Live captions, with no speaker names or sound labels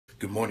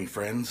Good morning,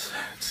 friends.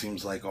 It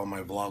seems like all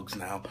my vlogs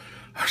now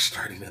are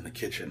starting in the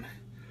kitchen.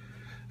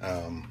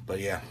 But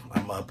yeah,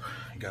 I'm up.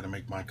 I gotta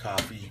make my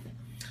coffee.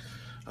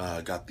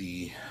 Got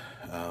the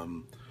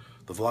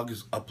vlog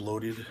is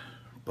uploaded,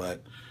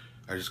 but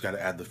I just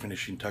gotta add the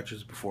finishing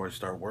touches before I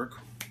start work,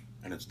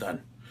 and it's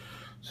done.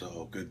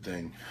 So good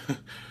thing.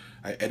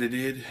 I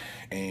edited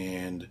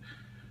and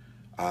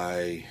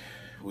I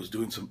was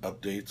doing some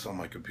updates on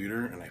my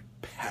computer and I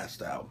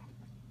passed out.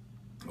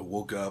 I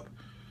woke up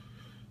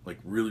like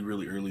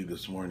really early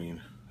this morning,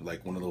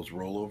 like one of those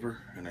rollover,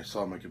 and I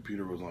saw my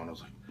computer was on. I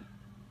was like,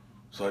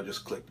 so I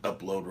just clicked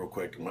upload real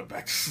quick and went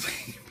back to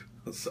sleep.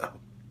 So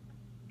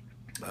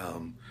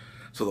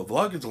the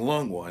vlog is a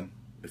long one.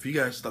 If you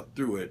guys stuck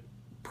through it,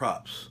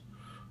 props.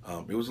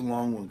 It was a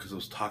long one because I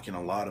was talking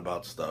a lot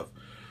about stuff,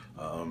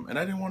 and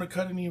I didn't want to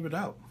cut any of it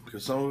out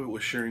because some of it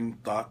was sharing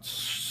thoughts,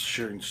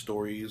 sharing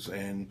stories,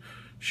 and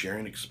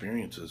sharing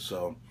experiences.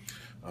 So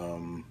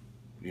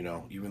you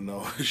know, even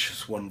though it's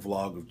just one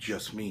vlog of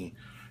just me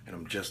and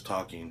I'm just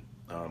talking,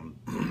 I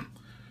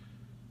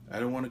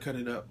don't want to cut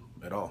it up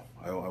at all.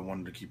 I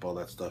wanted to keep all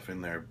that stuff in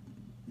there,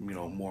 you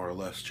know, more or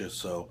less just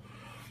so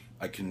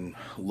I can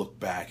look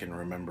back and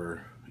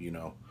remember, you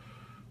know,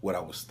 what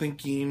I was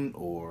thinking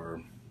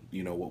or,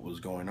 you know, what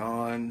was going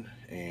on.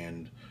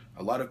 And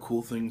a lot of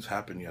cool things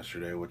happened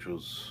yesterday, which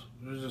was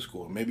just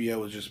cool. Maybe I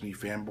was just me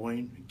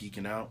fanboying,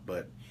 geeking out,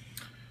 but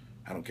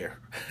I don't care.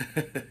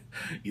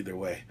 Either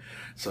way.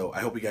 So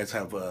I hope you guys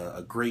have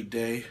a great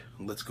day.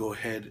 Let's go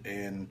ahead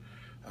and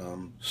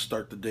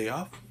start the day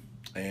off,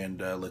 and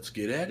let's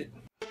get at it.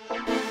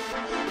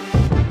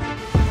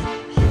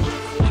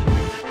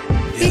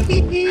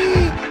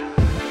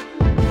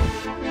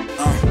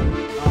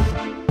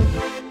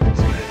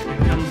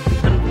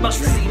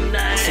 Unboxing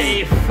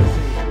knife.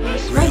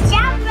 Watch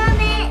out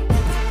from it.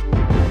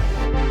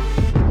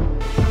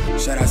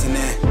 Shout outs in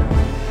there.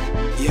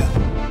 Yeah.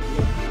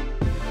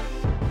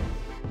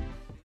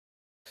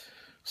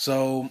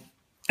 So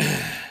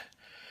I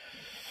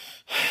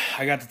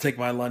got to take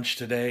my lunch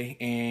today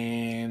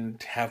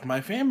and have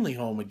my family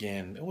home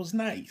again. It was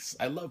nice.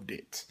 I loved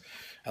it.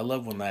 I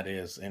love when that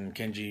is. And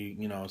Kenji,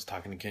 you know, I was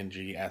talking to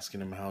Kenji,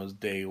 asking him how his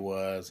day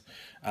was.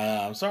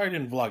 I'm sorry I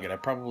didn't vlog it. I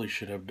probably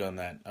should have done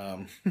that.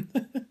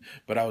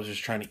 But I was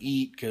just trying to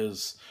eat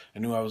because I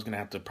knew I was going to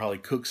have to probably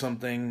cook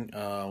something,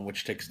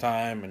 which takes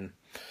time. And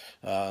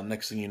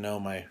next thing you know,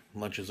 my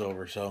lunch is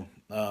over. So,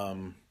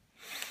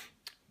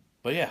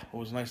 but yeah, it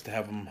was nice to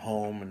have them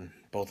home and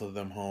both of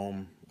them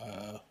home.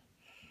 I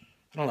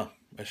don't know.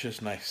 It's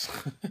just nice.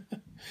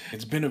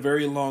 It's been a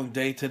very long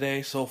day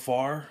today so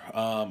far.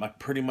 I've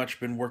pretty much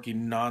been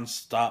working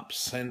nonstop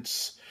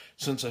since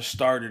I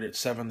started at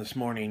 7 this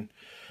morning.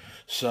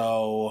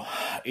 So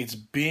it's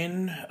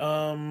been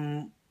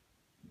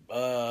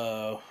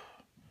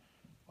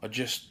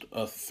just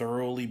a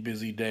thoroughly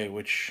busy day,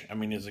 which I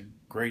mean is a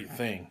great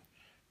thing.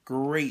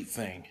 Great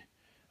thing.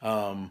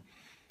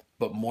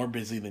 But more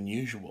busy than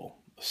usual.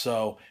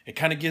 So it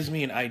kind of gives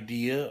me an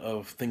idea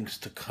of things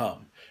to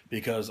come,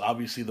 because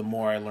obviously the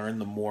more I learn,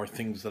 the more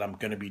things that I'm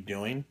going to be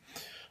doing.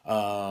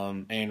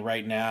 And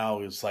right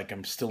now it's like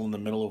I'm still in the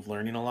middle of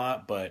learning a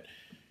lot, but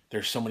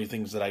there's so many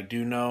things that I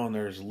do know, and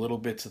there's little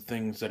bits of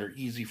things that are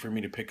easy for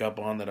me to pick up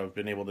on that I've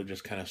been able to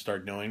just kind of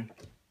start doing.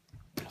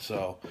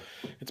 So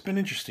it's been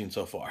interesting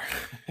so far.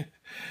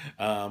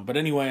 But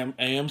anyway,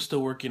 I am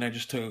still working. I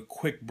just took a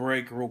quick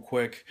break real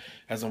quick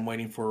as I'm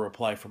waiting for a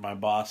reply from my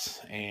boss.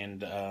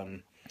 And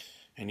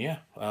yeah,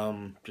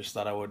 just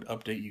thought I would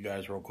update you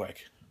guys real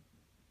quick.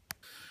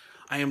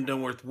 I am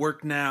done with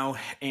work now,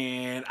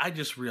 and I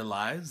just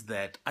realized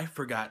that I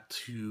forgot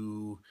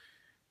to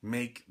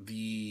make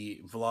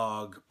the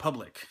vlog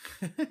public.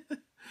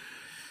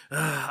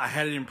 I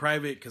had it in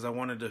private because I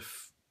wanted to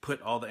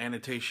put all the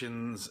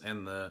annotations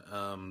and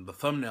the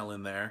thumbnail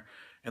in there,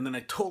 and then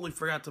I totally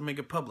forgot to make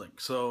it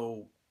public.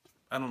 So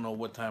I don't know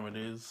what time it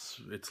is.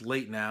 It's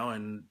late now,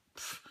 and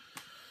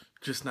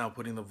just now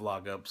putting the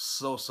vlog up.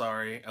 So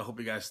sorry. I hope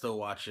you guys still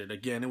watch it.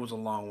 Again, it was a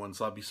long one,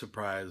 so I'll be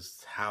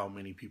surprised how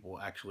many people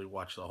actually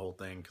watch the whole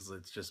thing, because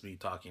it's just me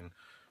talking.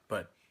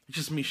 But it's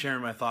just me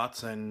sharing my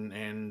thoughts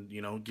and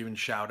you know, giving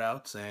shout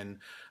outs and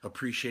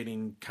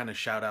appreciating kind of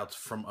shout outs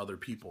from other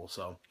people.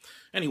 So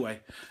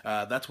anyway,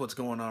 that's what's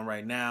going on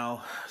right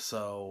now.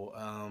 So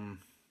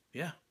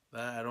yeah,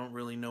 I don't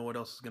really know what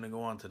else is going to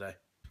go on today.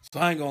 So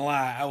I ain't gonna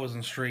lie, I was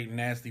in straight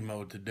nasty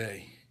mode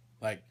today.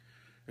 Like,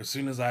 as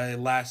soon as I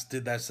last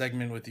did that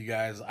segment with you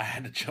guys, I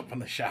had to jump in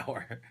the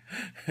shower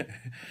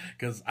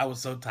because I was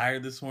so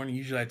tired this morning.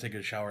 Usually I take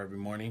a shower every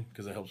morning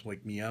because it helps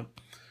wake me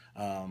up.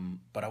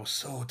 But I was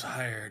so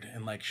tired,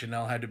 and like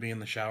Chanel had to be in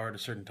the shower at a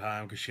certain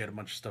time because she had a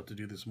bunch of stuff to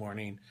do this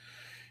morning.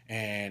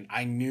 And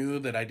I knew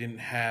that I didn't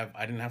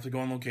have to go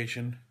on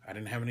location. I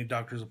didn't have any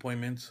doctor's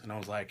appointments. And I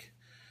was like,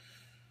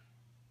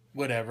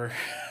 whatever.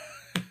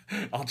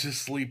 I'll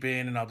just sleep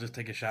in and I'll just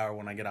take a shower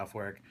when I get off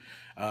work,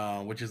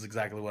 which is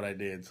exactly what I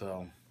did.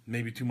 So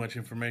maybe too much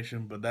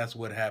information, but that's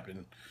what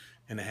happened.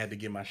 And I had to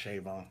get my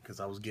shave on because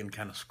I was getting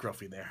kind of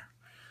scruffy there.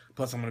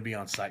 Plus, I'm going to be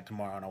on site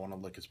tomorrow, and I want to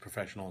look as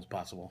professional as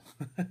possible.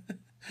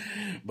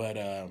 But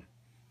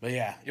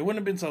yeah, it wouldn't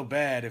have been so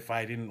bad if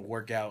I didn't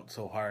work out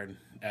so hard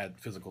at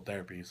physical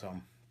therapy.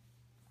 So,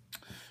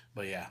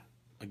 but yeah,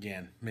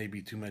 again,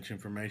 maybe too much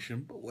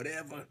information, but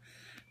whatever.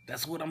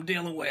 That's what I'm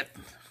dealing with.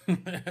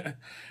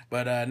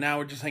 But now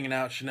we're just hanging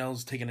out.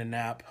 Chanel's taking a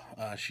nap.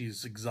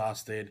 She's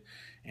exhausted,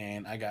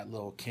 and I got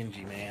little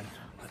Kenji, man.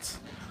 Let's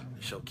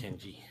show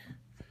Kenji.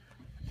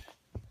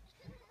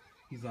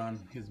 He's on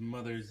his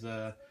mother's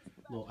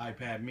little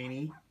iPad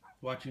mini,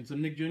 watching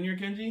some Nick Jr.,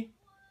 Kenji.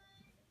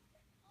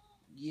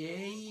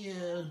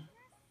 Yeah.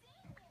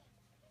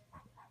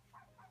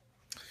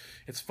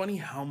 It's funny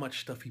how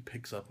much stuff he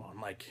picks up on.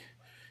 Like,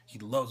 he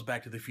loves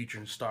Back to the Future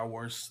and Star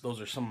Wars.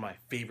 Those are some of my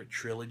favorite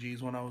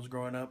trilogies when I was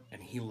growing up,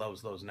 and he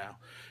loves those now.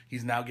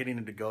 He's now getting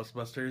into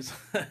Ghostbusters,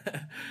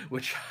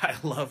 which I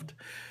loved.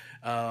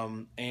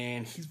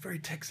 And he's very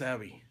tech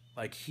savvy.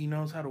 Like, he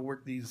knows how to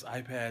work these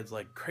iPads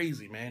like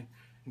crazy, man.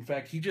 In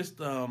fact, he just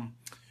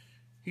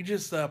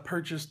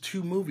purchased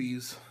 2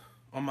 movies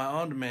on my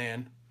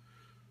on-demand.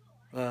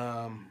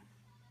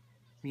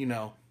 You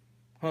know,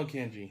 huh,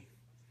 Kenji?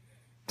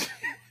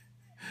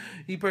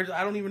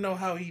 I don't even know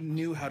how he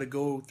knew how to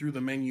go through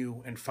the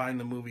menu and find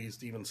the movies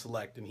to even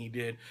select, and he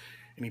did.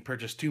 And he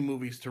purchased 2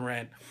 movies to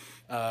rent,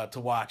 to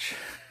watch.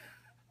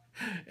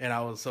 And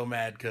I was so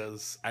mad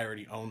because I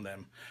already owned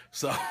them.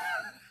 So,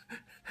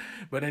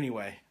 but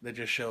anyway, that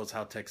just shows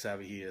how tech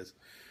savvy he is.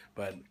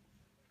 But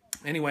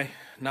anyway,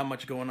 not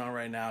much going on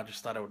right now.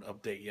 Just thought I would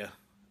update you.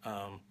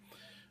 I'm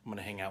going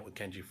to hang out with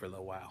Kenji for a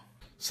little while.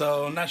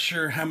 So, I'm not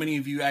sure how many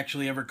of you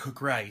actually ever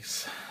cook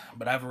rice,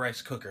 but I have a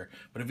rice cooker.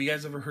 But have you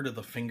guys ever heard of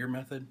the finger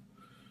method?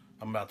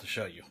 I'm about to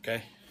show you,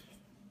 okay?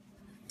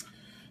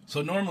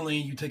 So, normally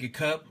you take a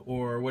cup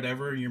or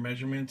whatever your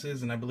measurements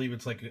is, and I believe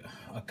it's like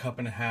a cup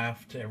and a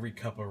half to every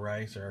cup of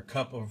rice, or a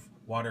cup of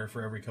water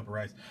for every cup of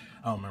rice.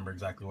 I don't remember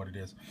exactly what it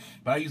is,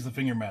 but I use the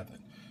finger method.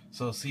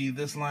 So, see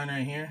this line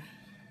right here?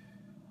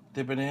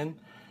 Dip it in,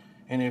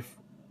 and if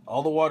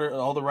all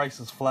the rice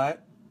is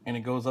flat, and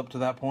it goes up to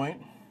that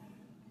point,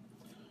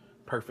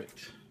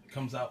 perfect. It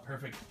comes out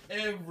perfect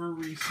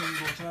every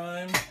single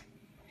time.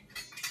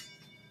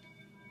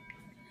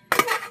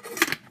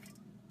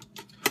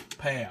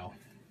 Pow.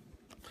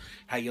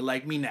 How you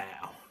like me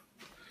now?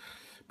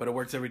 But it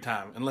works every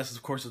time. Unless,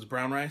 of course, it's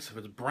brown rice. If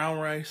it's brown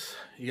rice,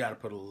 you gotta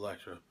put a little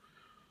extra.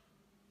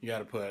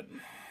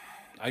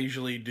 I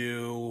usually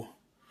do...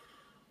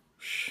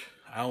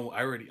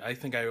 I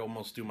think I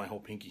almost do my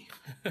whole pinky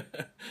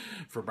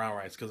for brown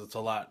rice, because it's a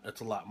lot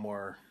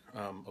more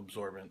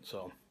absorbent.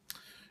 So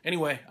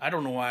anyway, I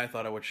don't know why I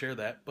thought I would share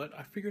that, but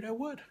I figured I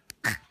would.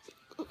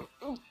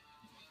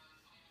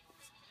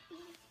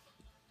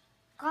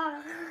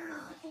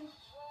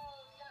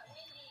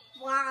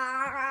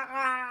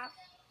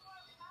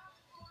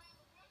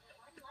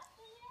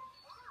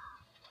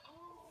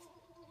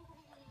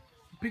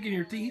 Picking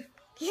your teeth?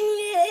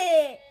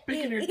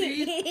 Picking your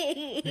teeth?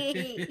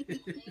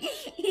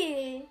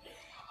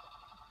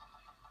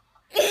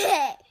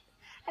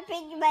 I'm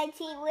picking my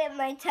teeth with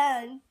my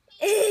tongue.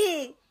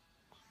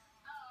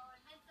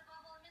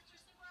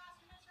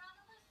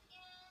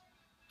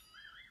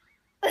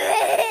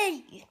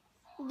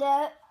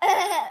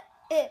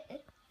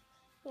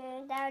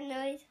 That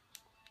noise.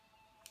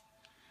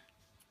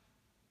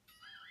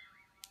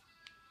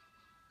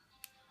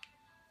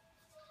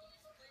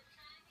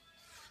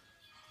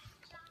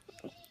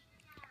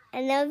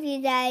 I love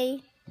you,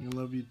 Daddy. I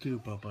love you too,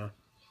 Papa.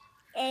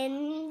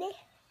 And this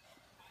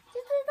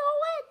is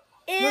all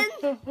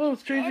it. Oh,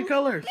 it's changing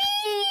colors.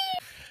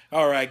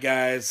 Alright,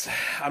 guys.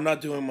 I'm not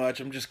doing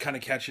much. I'm just kind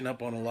of catching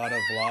up on a lot of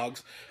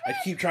vlogs. I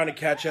keep trying to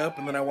catch up,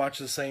 and then I watch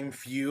the same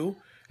few.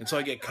 And so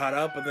I get caught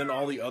up, and then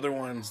all the other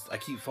ones, I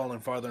keep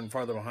falling farther and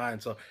farther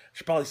behind. So I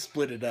should probably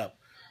split it up.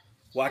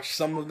 Watch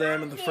some of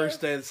them in the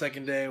first day, the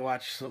second day.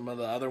 Watch some of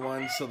the other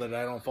ones so that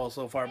I don't fall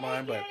so far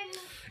behind. But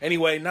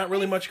anyway, not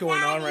really much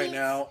going on right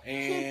now.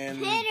 And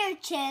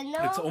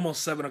it's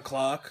almost 7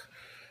 o'clock.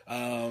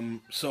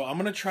 So I'm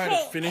going to try to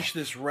finish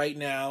this right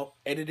now,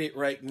 edit it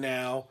right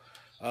now,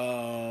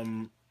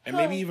 and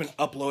maybe even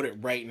upload it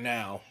right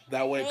now.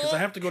 That way, because I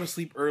have to go to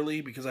sleep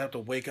early, because I have to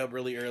wake up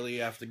really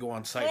early. I have to go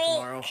on site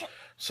tomorrow.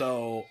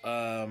 So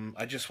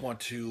I just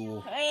want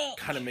to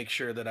kind of make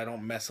sure that I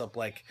don't mess up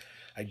like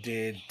I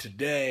did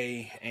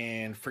today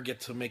and forget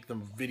to make the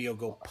video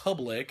go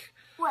public.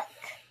 What?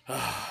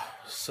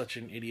 Such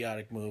an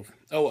idiotic move.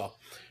 Oh well.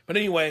 But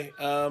anyway,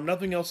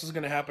 nothing else is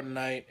going to happen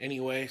tonight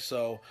anyway,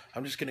 so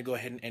I'm just going to go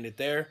ahead and end it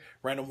there.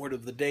 Random word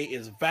of the day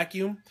is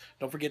vacuum.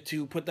 Don't forget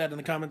to put that in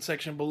the comment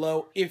section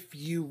below if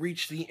you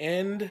reach the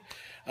end.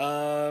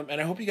 And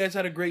I hope you guys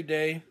had a great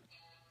day.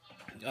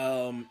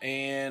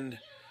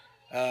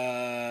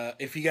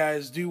 If you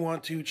guys do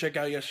want to check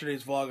out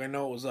yesterday's vlog, I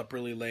know it was up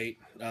really late.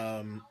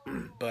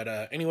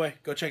 But anyway,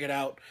 go check it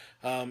out.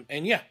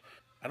 And yeah.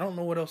 I don't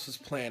know what else is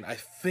planned. I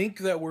think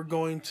that we're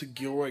going to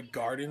Gilroy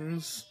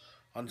Gardens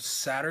on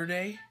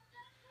Saturday.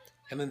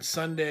 And then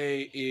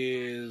Sunday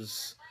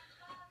is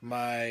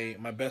my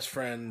best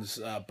friend's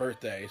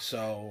birthday,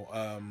 so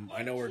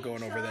I know we're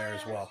going over there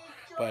as well.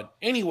 But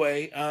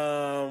anyway,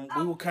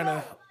 we will kind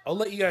of, I'll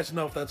let you guys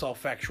know if that's all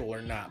factual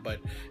or not. But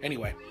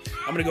anyway,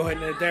 I'm going to go ahead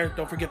and end it there.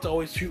 Don't forget to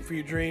always shoot for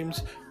your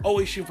dreams.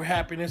 Always shoot for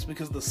happiness,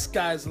 because the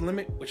sky's the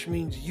limit, which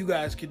means you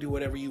guys can do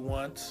whatever you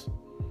want.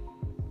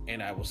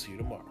 And I will see you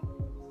tomorrow.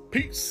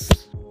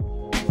 Peace.